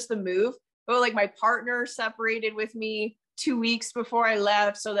wasn't even just the move, but like my partner separated with me 2 weeks before I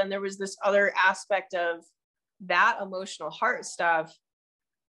left. So then there was this other aspect of that emotional heart stuff.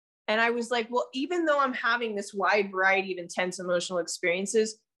 And I was like, well, even though I'm having this wide variety of intense emotional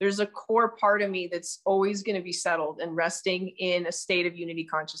experiences, there's a core part of me that's always going to be settled and resting in a state of unity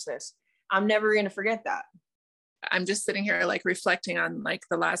consciousness. I'm never going to forget that. I'm just sitting here like reflecting on like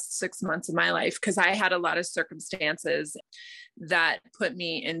the last 6 months of my life, because I had a lot of circumstances that put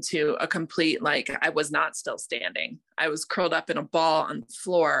me into a complete, like, I was not still standing. I was curled up in a ball on the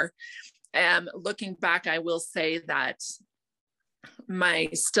floor. And looking back, I will say that my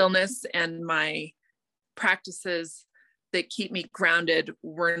stillness and my practices that keep me grounded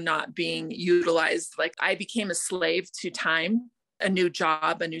were not being utilized. Like, I became a slave to time, a new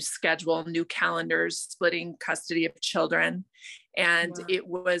job, a new schedule, new calendars, splitting custody of children. And wow, it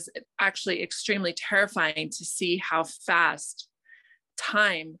was actually extremely terrifying to see how fast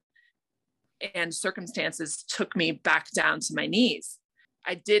time and circumstances took me back down to my knees.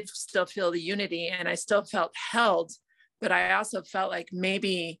 I did still feel the unity and I still felt held, but I also felt like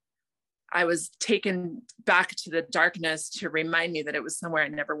maybe I was taken back to the darkness to remind me that it was somewhere I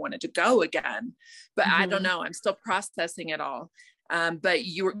never wanted to go again. But I don't know, I'm still processing it all. But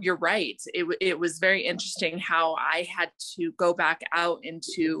you're right. It was very interesting how I had to go back out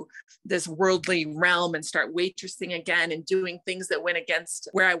into this worldly realm and start waitressing again and doing things that went against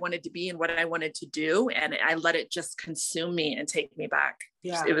where I wanted to be and what I wanted to do. And I let it just consume me and take me back.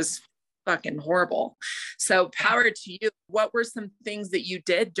 Yeah. It was fucking horrible. So power to you. What were some things that you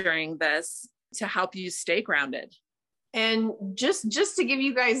did during this to help you stay grounded? And just to give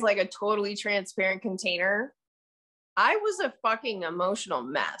you guys like a totally transparent container, I was a fucking emotional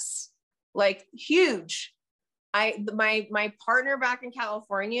mess, like huge. My partner back in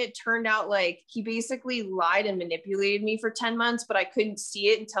California, it turned out like he basically lied and manipulated me for 10 months, but I couldn't see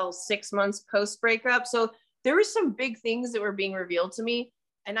it until 6 months post breakup. So there were some big things that were being revealed to me.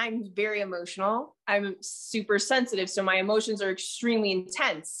 And I'm very emotional. I'm super sensitive. So my emotions are extremely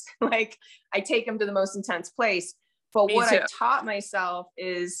intense. Like, I take them to the most intense place. But me what too. I taught myself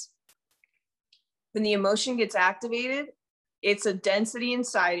is when the emotion gets activated, it's a density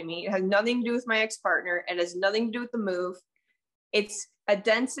inside of me. It has nothing to do with my ex-partner. It has nothing to do with the move. It's a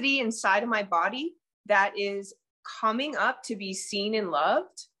density inside of my body that is coming up to be seen and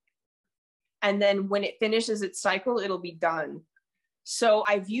loved. And then when it finishes its cycle, it'll be done. So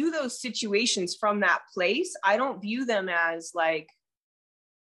I view those situations from that place. I don't view them as like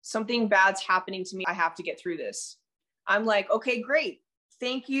something bad's happening to me. I have to get through this. I'm like, okay, great.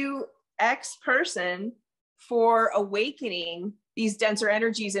 Thank you, X person, for awakening these denser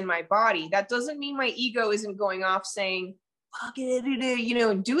energies in my body. That doesn't mean my ego isn't going off saying, fuck it, you know,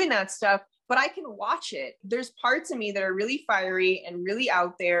 and doing that stuff, but I can watch it. There's parts of me that are really fiery and really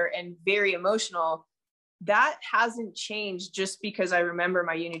out there and very emotional. That hasn't changed just because I remember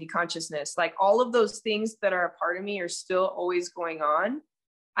my unity consciousness. Like, all of those things that are a part of me are still always going on.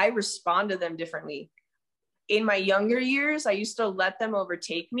 I respond to them differently. In my younger years, I used to let them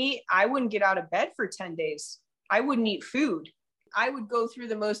overtake me. I wouldn't get out of bed for 10 days. I wouldn't eat food. I would go through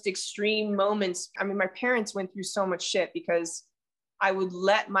the most extreme moments. I mean, my parents went through so much shit because I would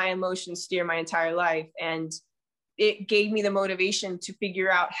let my emotions steer my entire life. And it gave me the motivation to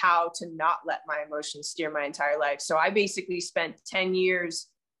figure out how to not let my emotions steer my entire life. So I basically spent 10 years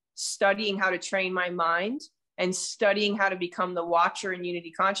studying how to train my mind and studying how to become the watcher in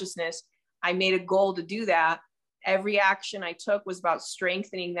unity consciousness. I made a goal to do that. Every action I took was about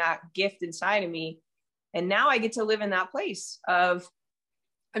strengthening that gift inside of me. And now I get to live in that place of,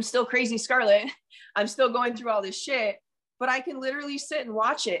 I'm still crazy Scarlett. I'm still going through all this shit, but I can literally sit and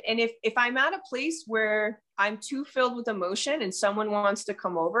watch it. And if I'm at a place where I'm too filled with emotion and someone wants to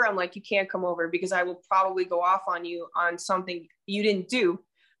come over, I'm like, you can't come over because I will probably go off on you on something you didn't do,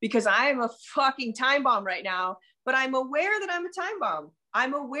 because I am a fucking time bomb right now, but I'm aware that I'm a time bomb.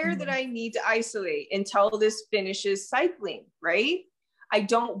 I'm aware that I need to isolate until this finishes cycling, right? I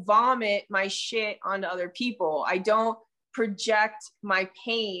don't vomit my shit onto other people. I don't project my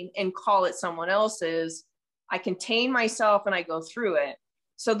pain and call it someone else's. I contain myself and I go through it.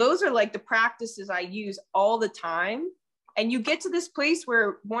 So those are like the practices I use all the time. And you get to this place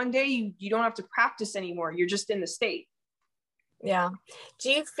where one day you don't have to practice anymore. You're just in the state. Yeah.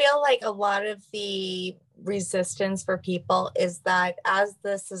 Do you feel like a lot of the resistance for people is that as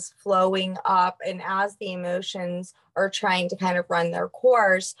this is flowing up and as the emotions are trying to kind of run their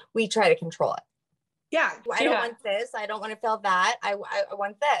course, we try to control it? Yeah. I don't want this. I don't want to feel that. I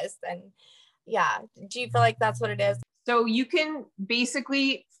want this. And yeah. Do you feel like that's what it is? So you can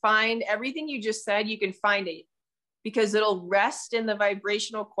basically find everything you just said. You can find it because it'll rest in the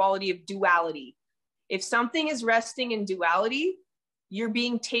vibrational quality of duality. If something is resting in duality, you're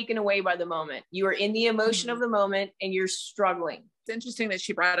being taken away by the moment. You are in the emotion of the moment and you're struggling. It's interesting that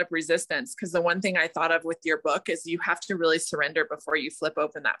she brought up resistance, because the one thing I thought of with your book is you have to really surrender before you flip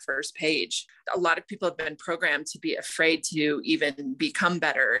open that first page. A lot of people have been programmed to be afraid to even become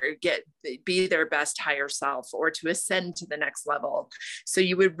better, be their best higher self, or to ascend to the next level. So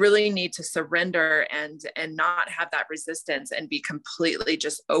you would really need to surrender and not have that resistance and be completely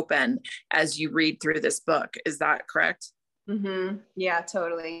just open as you read through this book. Is that correct? Mm-hmm. Yeah,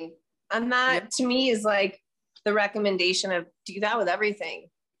 totally. And that to me is like the recommendation of do that with everything.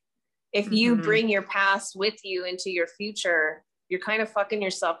 If you bring your past with you into your future, you're kind of fucking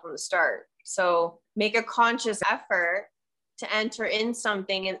yourself from the start. So make a conscious effort to enter in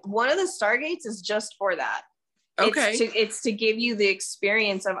something. And one of the stargates is just for that. Okay. It's to give you the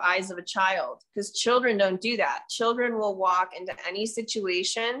experience of eyes of a child, because children don't do that. Children will walk into any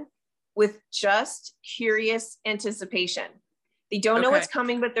situation with just curious anticipation. They don't know what's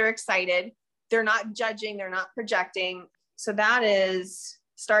coming, but they're excited. They're not judging. They're not projecting. So that is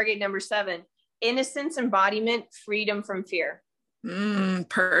Stargate number 7, innocence, embodiment, freedom from fear.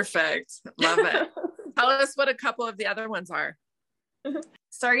 Perfect. Love it. Tell us what a couple of the other ones are.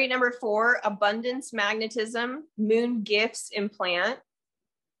 Stargate number 4, abundance, magnetism, moon gifts, implant.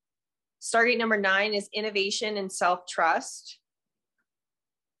 Stargate number 9 is innovation and self-trust.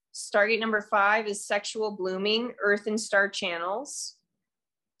 Stargate number 5 is sexual blooming, earth and star channels.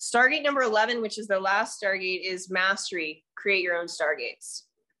 Stargate number 11, which is the last Stargate, is mastery, create your own Stargates.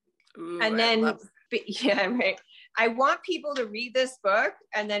 Ooh, and then, yeah, right. I want people to read this book,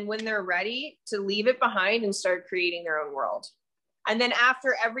 and then when they're ready, to leave it behind and start creating their own world. And then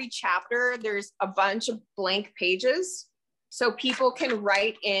after every chapter, there's a bunch of blank pages. So people can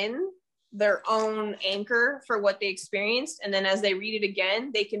write in their own anchor for what they experienced. And then as they read it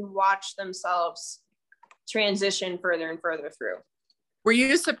again, they can watch themselves transition further and further through. Were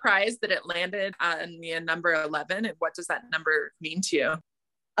you surprised that it landed on the number 11? And what does that number mean to you?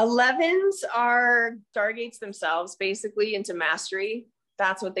 11s are Stargates themselves, basically, into mastery.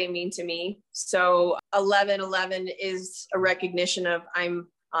 That's what they mean to me. So 1111 is a recognition of I'm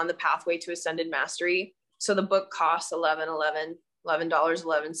on the pathway to ascended mastery. So the book costs $11.11,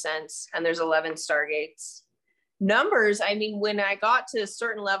 $11.11, and there's 11 Stargates. Numbers, I mean, when I got to a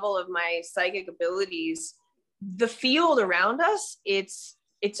certain level of my psychic abilities, the field around us, it's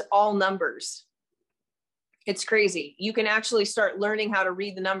all numbers. It's crazy. You can actually start learning how to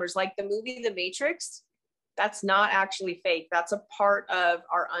read the numbers. Like the movie The Matrix, that's not actually fake. That's a part of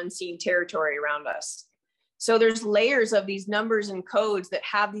our unseen territory around us. So there's layers of these numbers and codes that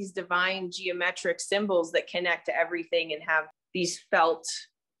have these divine geometric symbols that connect to everything and have these felt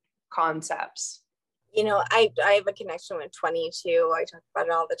concepts. You know, I have a connection with 22. I talk about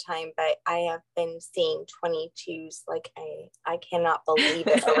it all the time, but I have been seeing 22s like I cannot believe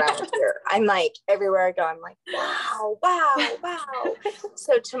it around here. I'm like, everywhere I go, I'm like, wow, wow, wow.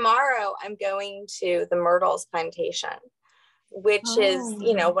 So tomorrow I'm going to the Myrtles Plantation, which is,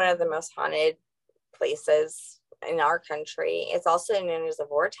 you know, one of the most haunted places in our country. It's also known as a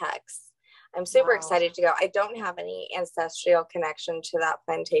vortex. I'm super excited to go. I don't have any ancestral connection to that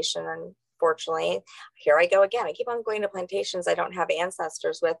plantation, unfortunately. Here I go again. I keep on going to plantations I don't have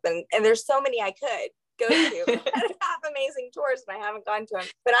ancestors with, and there's so many I could go to and have amazing tours, and I haven't gone to them.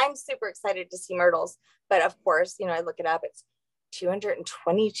 But I'm super excited to see Myrtles. But of course, you know, I look it up. It's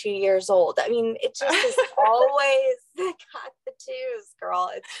 222 years old. I mean, it just is always got the twos, girl.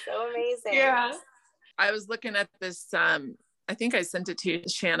 It's so amazing. Yeah. I was looking at this. I think I sent it to you,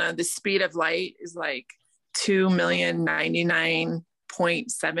 Shanna. The speed of light is like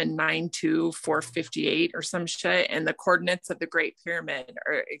 2,099,792,458 or some shit. And the coordinates of the Great Pyramid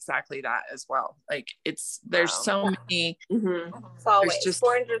are exactly that as well. Like there's so many. It's always just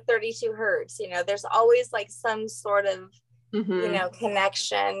 432 hertz. You know, there's always like some sort of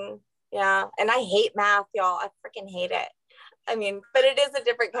connection. Yeah. And I hate math, y'all. I freaking hate it. I mean, but it is a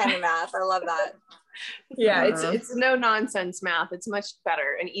different kind of math. I love that. Yeah, it's no nonsense math. It's much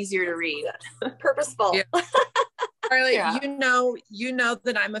better and easier to read. Purposeful. Yeah. Scarlett, you know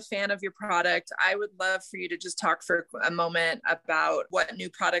that I'm a fan of your product. I would love for you to just talk for a moment about what new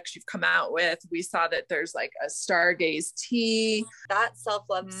products you've come out with. We saw that there's like a Stargaze tea. That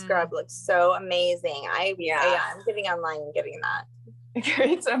self-love scrub looks so amazing. I'm getting online and getting that.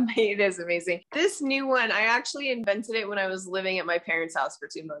 It is amazing. This new one, I actually invented it when I was living at my parents' house for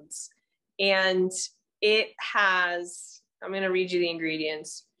 2 months. And it has, I'm going to read you the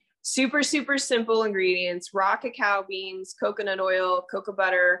ingredients. Super, super simple ingredients: raw cacao beans, coconut oil, cocoa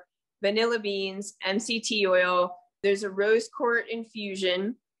butter, vanilla beans, MCT oil. There's a rose quartz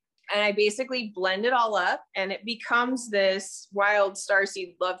infusion. And I basically blend it all up and it becomes this wild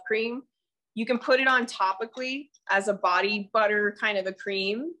starseed love cream. You can put it on topically as a body butter kind of a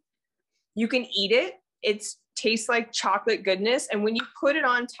cream. You can eat it. It tastes like chocolate goodness. And when you put it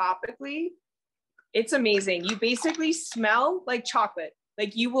on topically, it's amazing. You basically smell like chocolate.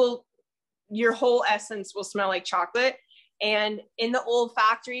 Like your whole essence will smell like chocolate. And in the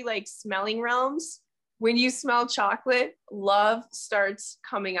olfactory, like smelling realms, when you smell chocolate, love starts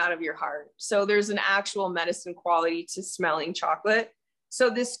coming out of your heart. So there's an actual medicine quality to smelling chocolate. So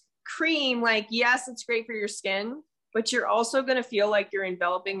this cream, like, yes, it's great for your skin, but you're also going to feel like you're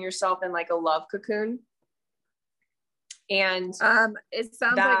enveloping yourself in like a love cocoon. And it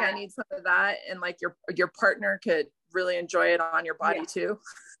sounds like I need some of that, and like your partner could really enjoy it on your body too.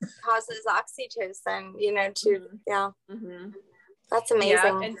 Causes oxytocin, That's amazing.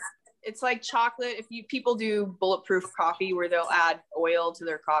 Yeah, and it's like chocolate. If people do bulletproof coffee where they'll add oil to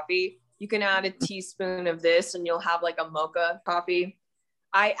their coffee, you can add a teaspoon of this and you'll have like a mocha coffee.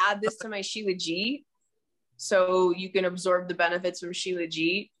 I add this to my Shilajit, so you can absorb the benefits from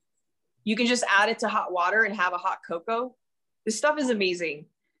Shilajit. You can just add it to hot water and have a hot cocoa. This stuff is amazing.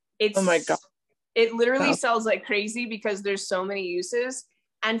 Oh my God. It literally sells like crazy because there's so many uses.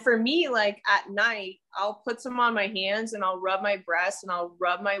 And for me, like at night, I'll put some on my hands and I'll rub my breast and I'll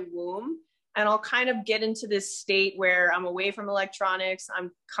rub my womb, and I'll kind of get into this state where I'm away from electronics. I'm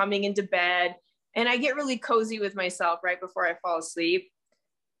coming into bed and I get really cozy with myself right before I fall asleep.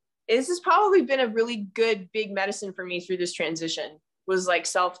 This has probably been a really good big medicine for me through this transition, was like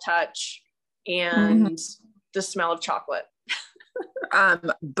self-touch and the smell of chocolate.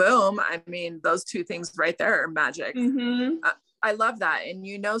 Boom. I mean, those two things right there are magic. I love that.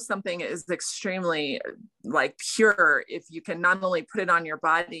 And something is extremely like pure if you can not only put it on your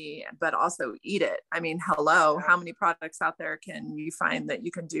body, but also eat it. I mean, hello, how many products out there can you find that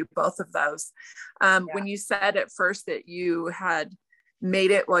you can do both of those? When you said at first that you had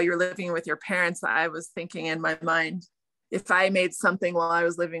made it while you're living with your parents, I was thinking in my mind, if I made something while I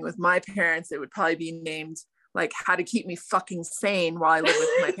was living with my parents, it would probably be named like How to Keep Me Fucking Sane While I Live With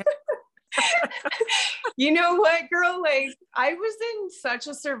My Parents. You know what, girl? Like, I was in such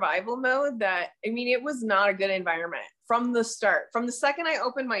a survival mode that, I mean, it was not a good environment from the start. From the second I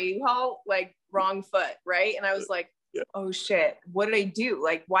opened my U-Haul, like wrong foot, right? And I was like, oh shit, what did I do?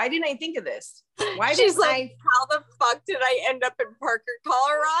 Like, why didn't I think of this? Why She's like, how the fuck did I end up in Parker,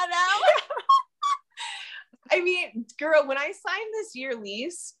 Colorado? I mean, girl, when I signed this year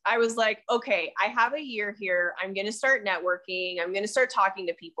lease, I was like, okay, I have a year here. I'm going to start networking. I'm going to start talking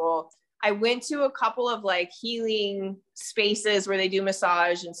to people. I went to a couple of like healing spaces where they do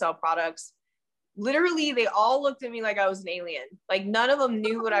massage and sell products. Literally, they all looked at me like I was an alien. Like none of them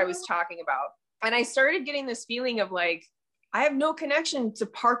knew what I was talking about. And I started getting this feeling of like, I have no connection to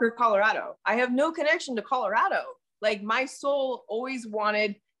Parker, Colorado. I have no connection to Colorado. Like my soul always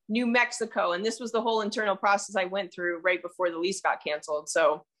wanted New Mexico. And this was the whole internal process I went through right before the lease got canceled.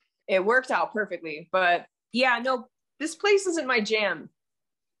 So it worked out perfectly. But yeah, no, this place isn't my jam.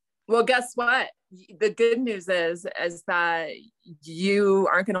 Well, guess what? The good news is that you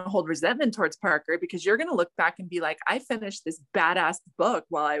aren't going to hold resentment towards Parker, because you're going to look back and be like, I finished this badass book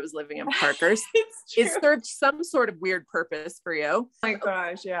while I was living in Parker. It served some sort of weird purpose for you. Oh my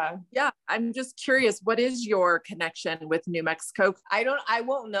gosh. Yeah. Yeah. I'm just curious, what is your connection with New Mexico? I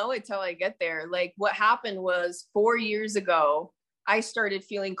won't know it till I get there. Like what happened was 4 years ago, I started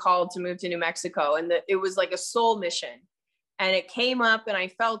feeling called to move to New Mexico, and it was like a soul mission. And it came up and I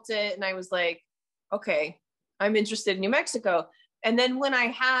felt it. And I was like, okay, I'm interested in New Mexico. And then when I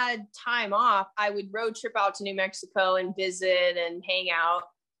had time off, I would road trip out to New Mexico and visit and hang out.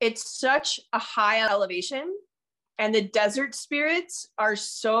 It's such a high elevation, and the desert spirits are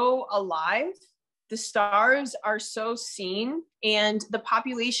so alive. The stars are so seen, and the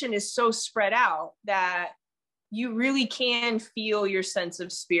population is so spread out that you really can feel your sense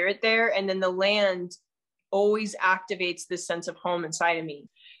of spirit there. And then the land always activates this sense of home inside of me.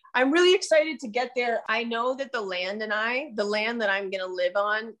 I'm really excited to get there. I know that the land that I'm going to live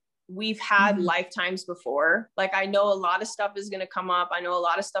on, we've had lifetimes before. Like, I know a lot of stuff is going to come up. I know a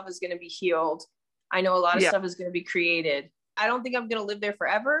lot of stuff is going to be healed. I know a lot of stuff is going to be created. I don't think I'm going to live there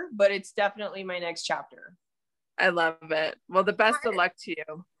forever, but it's definitely my next chapter. I love it. Well, the best of luck to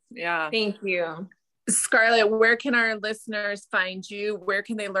you. Yeah. Thank you. Scarlett, where can our listeners find you? Where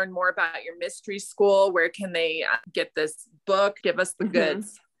can they learn more about your mystery school? Where can they get this book? Give us the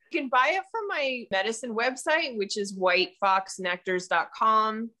goods. You can buy it from my medicine website, which is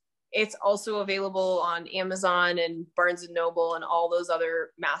whitefoxnectars.com. It's also available on Amazon and Barnes and Noble and all those other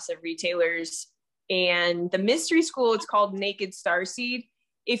massive retailers. And the mystery school, it's called Naked Starseed.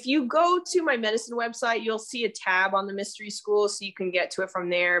 If you go to my medicine website, you'll see a tab on the mystery school, so you can get to it from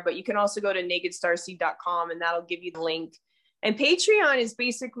there. But you can also go to nakedstarseed.com, and that'll give you the link. And Patreon is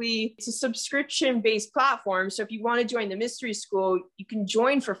basically, it's a subscription-based platform. So if you want to join the mystery school, you can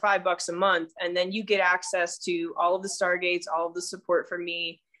join for $5 a month, and then you get access to all of the Stargates, all of the support from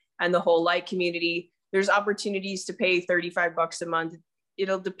me and the whole light community. There's opportunities to pay $35 a month.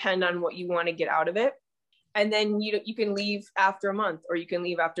 It'll depend on what you want to get out of it. And then you can leave after a month, or you can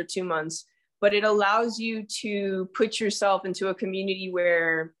leave after 2 months, but it allows you to put yourself into a community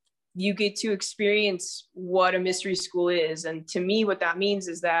where you get to experience what a mystery school is. And to me, what that means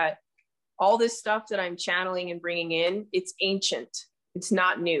is that all this stuff that I'm channeling and bringing in, it's ancient. It's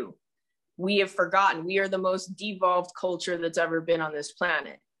not new. We have forgotten. We are the most devolved culture that's ever been on this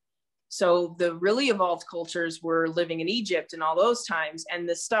planet. So the really evolved cultures were living in Egypt and all those times. And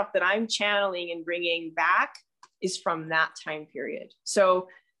the stuff that I'm channeling and bringing back is from that time period. So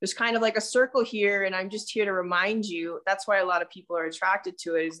there's kind of like a circle here, and I'm just here to remind you. That's why a lot of people are attracted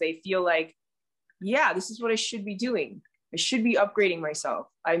to it, is they feel like, yeah, this is what I should be doing. I should be upgrading myself.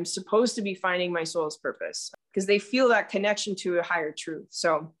 I'm supposed to be finding my soul's purpose, because they feel that connection to a higher truth.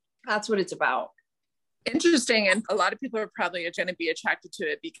 So that's what it's about. Interesting. And a lot of people are probably going to be attracted to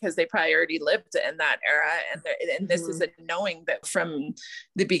it because they probably already lived in that era. And this is a knowing that from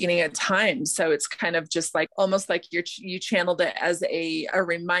the beginning of time. So it's kind of just like, almost like you channeled it as a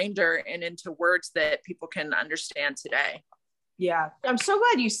reminder and into words that people can understand today. Yeah. I'm so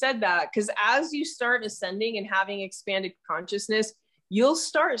glad you said that, because as you start ascending and having expanded consciousness, you'll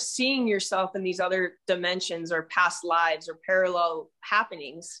start seeing yourself in these other dimensions or past lives or parallel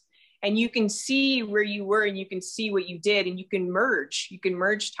happenings. And you can see where you were, and you can see what you did, and you can merge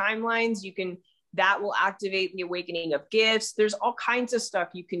timelines. That will activate the awakening of gifts. There's all kinds of stuff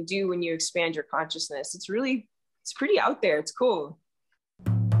you can do when you expand your consciousness. It's pretty out there. It's cool.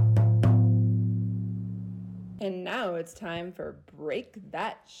 And now it's time for Break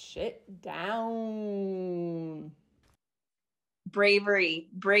That Shit Down.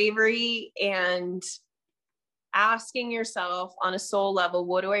 Bravery, and asking yourself on a soul level,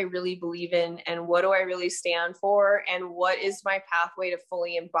 what do I really believe in, and what do I really stand for, and what is my pathway to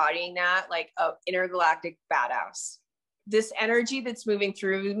fully embodying that, like an intergalactic badass. This energy that's moving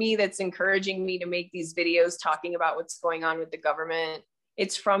through me, that's encouraging me to make these videos talking about what's going on with the government,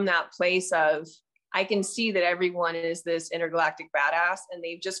 it's from that place of, I can see that everyone is this intergalactic badass, and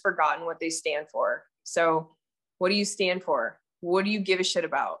they've just forgotten what they stand for. So what do you stand for? What do you give a shit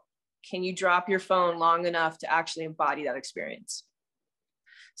about? Can you drop your phone long enough to actually embody that experience?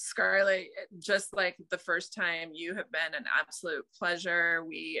 Scarlett, just like the first time, you have been an absolute pleasure.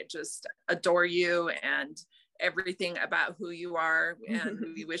 We just adore you and everything about who you are, and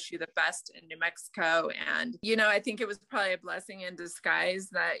we wish you the best in New Mexico. And, I think it was probably a blessing in disguise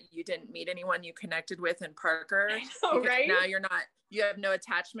that you didn't meet anyone you connected with in Parker. I know, right? Now you have no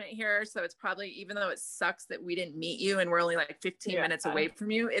attachment here. So it's probably, even though it sucks that we didn't meet you and we're only like 15 minutes away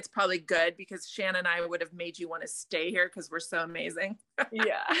from you, it's probably good, because Shannon and I would have made you want to stay here because we're so amazing.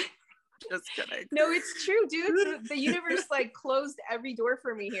 Yeah. Just kidding. No, it's true, dude. The universe closed every door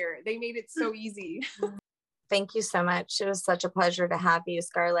for me here. They made it so easy. Thank you so much. It was such a pleasure to have you,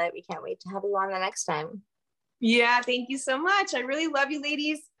 Scarlett. We can't wait to have you on the next time. Yeah, thank you so much. I really love you,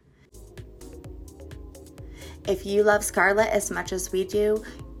 ladies. If you love Scarlett as much as we do,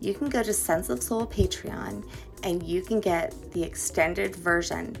 you can go to Sense of Soul Patreon, and you can get the extended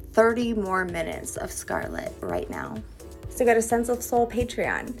version, 30 more minutes of Scarlett right now. So go to Sense of Soul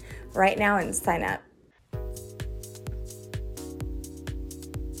Patreon right now and sign up.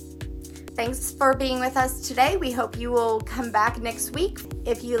 Thanks for being with us today. We hope you will come back next week.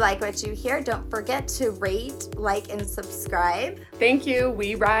 If you like what you hear, don't forget to rate, like, and subscribe. Thank you.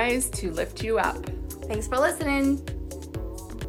 We rise to lift you up. Thanks for listening.